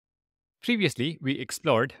Previously, we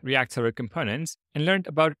explored React Server components and learned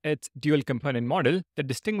about its dual component model that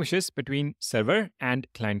distinguishes between server and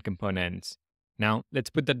client components. Now,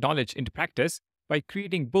 let's put that knowledge into practice by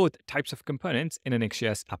creating both types of components in a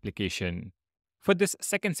Next.js application. For this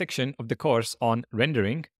second section of the course on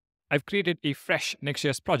rendering, I've created a fresh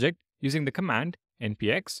Next.js project using the command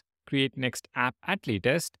npx create next app at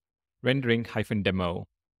latest rendering-demo.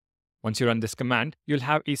 Once you run this command, you'll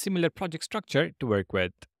have a similar project structure to work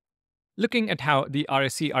with. Looking at how the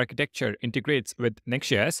RSC architecture integrates with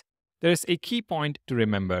Next.js, there is a key point to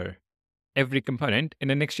remember. Every component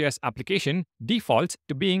in a Next.js application defaults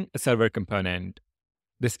to being a server component.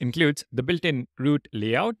 This includes the built-in root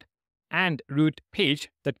layout and root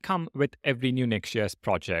page that come with every new Next.js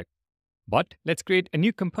project. But let's create a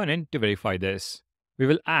new component to verify this. We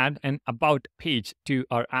will add an About page to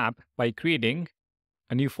our app by creating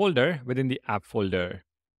a new folder within the app folder,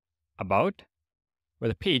 About,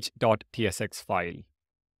 with a page.tsx file.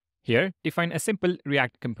 Here, define a simple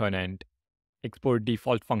React component. Export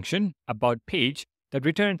default function about page that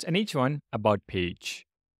returns an h1 about page.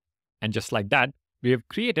 And just like that, we have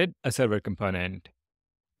created a server component.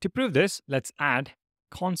 To prove this, let's add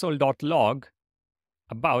console.log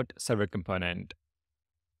about server component.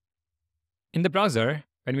 In the browser,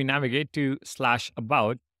 when we navigate to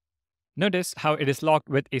 /about, notice how it is logged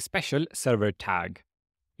with a special server tag.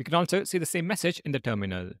 You can also see the same message in the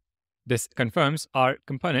terminal. This confirms our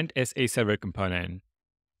component is a server component.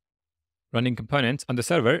 Running components on the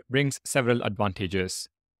server brings several advantages: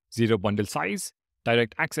 zero bundle size,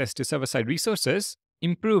 direct access to server-side resources,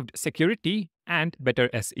 improved security, and better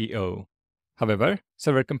SEO. However,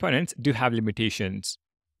 server components do have limitations.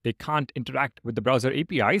 They can't interact with the browser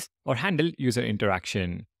APIs or handle user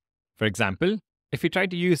interaction. For example, if we try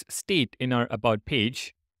to use state in our About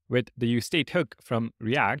page with the useState hook from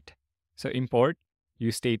React, so import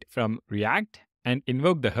useState from React and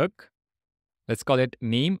invoke the hook, let's call it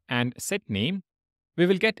name and set name, we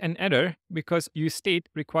will get an error because useState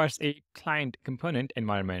requires a client component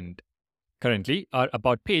environment. Currently, our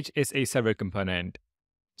About page is a server component.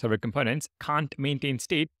 Server components can't maintain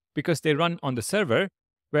state because they run on the server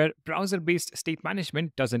where browser-based state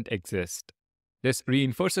management doesn't exist. This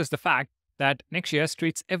reinforces the fact that Next.js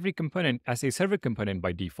treats every component as a server component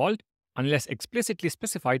by default, unless explicitly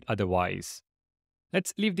specified otherwise.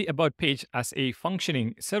 Let's leave the About page as a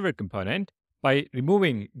functioning server component by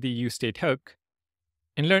removing the useState hook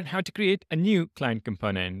and learn how to create a new client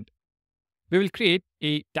component. We will create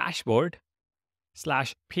a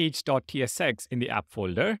dashboard/page.tsx in the app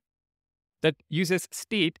folder that uses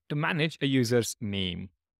state to manage a user's name.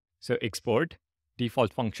 So export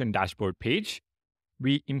default function dashboard page.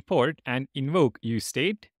 We import and invoke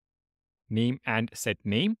useState, name and set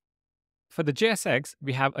name. For the JSX,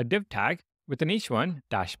 we have a div tag with an h1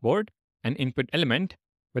 dashboard, an input element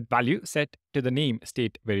with value set to the name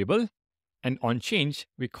state variable, and on change,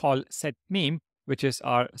 we call set name, which is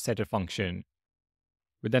our setter function.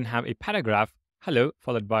 We then have a paragraph, hello,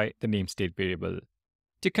 followed by the name state variable.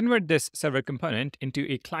 To convert this server component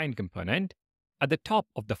into a client component, at the top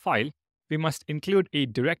of the file, we must include a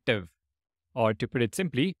directive, or to put it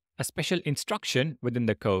simply, a special instruction within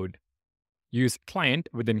the code. Use client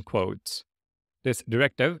within quotes. This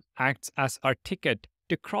directive acts as our ticket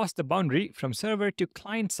to cross the boundary from server to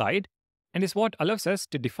client side and is what allows us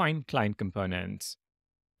to define client components.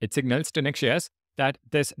 It signals to Next.js that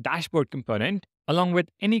this dashboard component, along with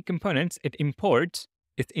any components it imports,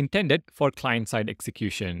 is intended for client-side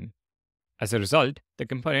execution. As a result, the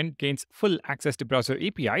component gains full access to browser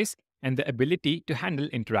APIs and the ability to handle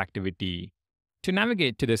interactivity. To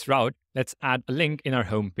navigate to this route, let's add a link in our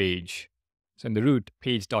home page. So in the root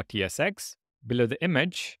page.tsx, below the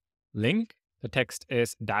image, link, the text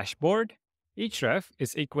is dashboard, href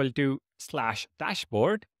is equal to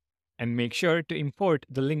 /dashboard, and make sure to import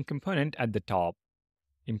the link component at the top.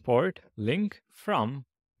 Import link from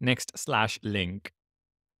next/link.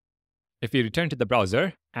 If we return to the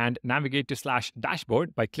browser and navigate to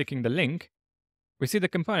 /dashboard by clicking the link, we see the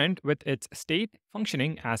component with its state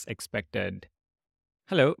functioning as expected.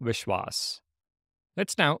 Hello, Vishwas.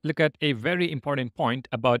 Let's now look at a very important point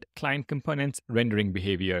about client components rendering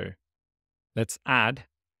behavior. Let's add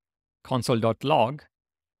console.log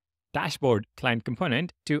dashboard client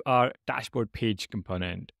component to our dashboard page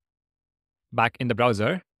component. Back in the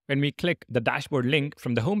browser, when we click the dashboard link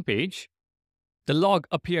from the home page, the log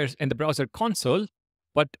appears in the browser console,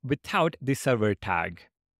 but without the server tag.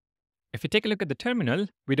 If we take a look at the terminal,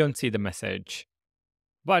 we don't see the message.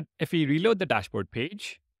 But if we reload the dashboard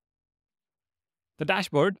page, the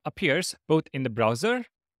dashboard appears both in the browser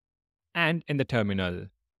and in the terminal.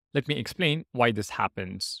 Let me explain why this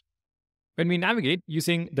happens. When we navigate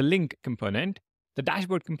using the link component, the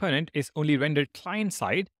dashboard component is only rendered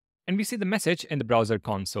client-side, and we see the message in the browser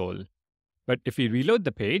console. But if we reload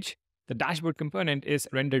the page, the dashboard component is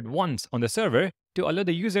rendered once on the server to allow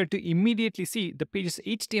the user to immediately see the page's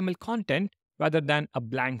HTML content rather than a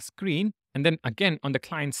blank screen, and then again on the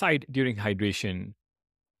client side during hydration.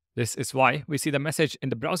 This is why we see the message in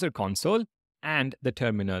the browser console and the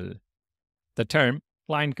terminal. The term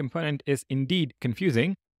client component is indeed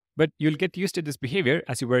confusing, but you'll get used to this behavior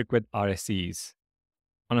as you work with RSCs.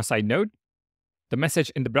 On a side note, the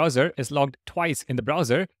message in the browser is logged twice in the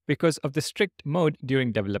browser because of the strict mode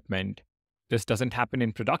during development. This doesn't happen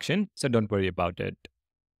in production, so don't worry about it.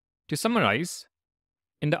 To summarize,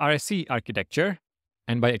 in the RSC architecture,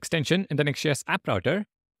 and by extension in the Next.js app router,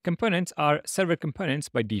 components are server components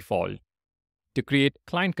by default. To create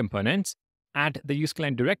client components, add the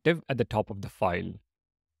useClient directive at the top of the file.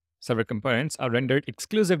 Server components are rendered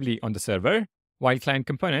exclusively on the server, while client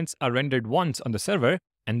components are rendered once on the server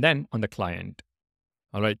and then on the client.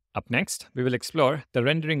 Alright, up next, we will explore the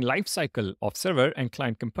rendering lifecycle of server and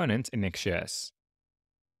client components in Next.js.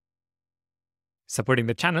 Supporting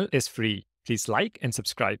the channel is free. Please like and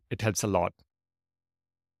subscribe, it helps a lot.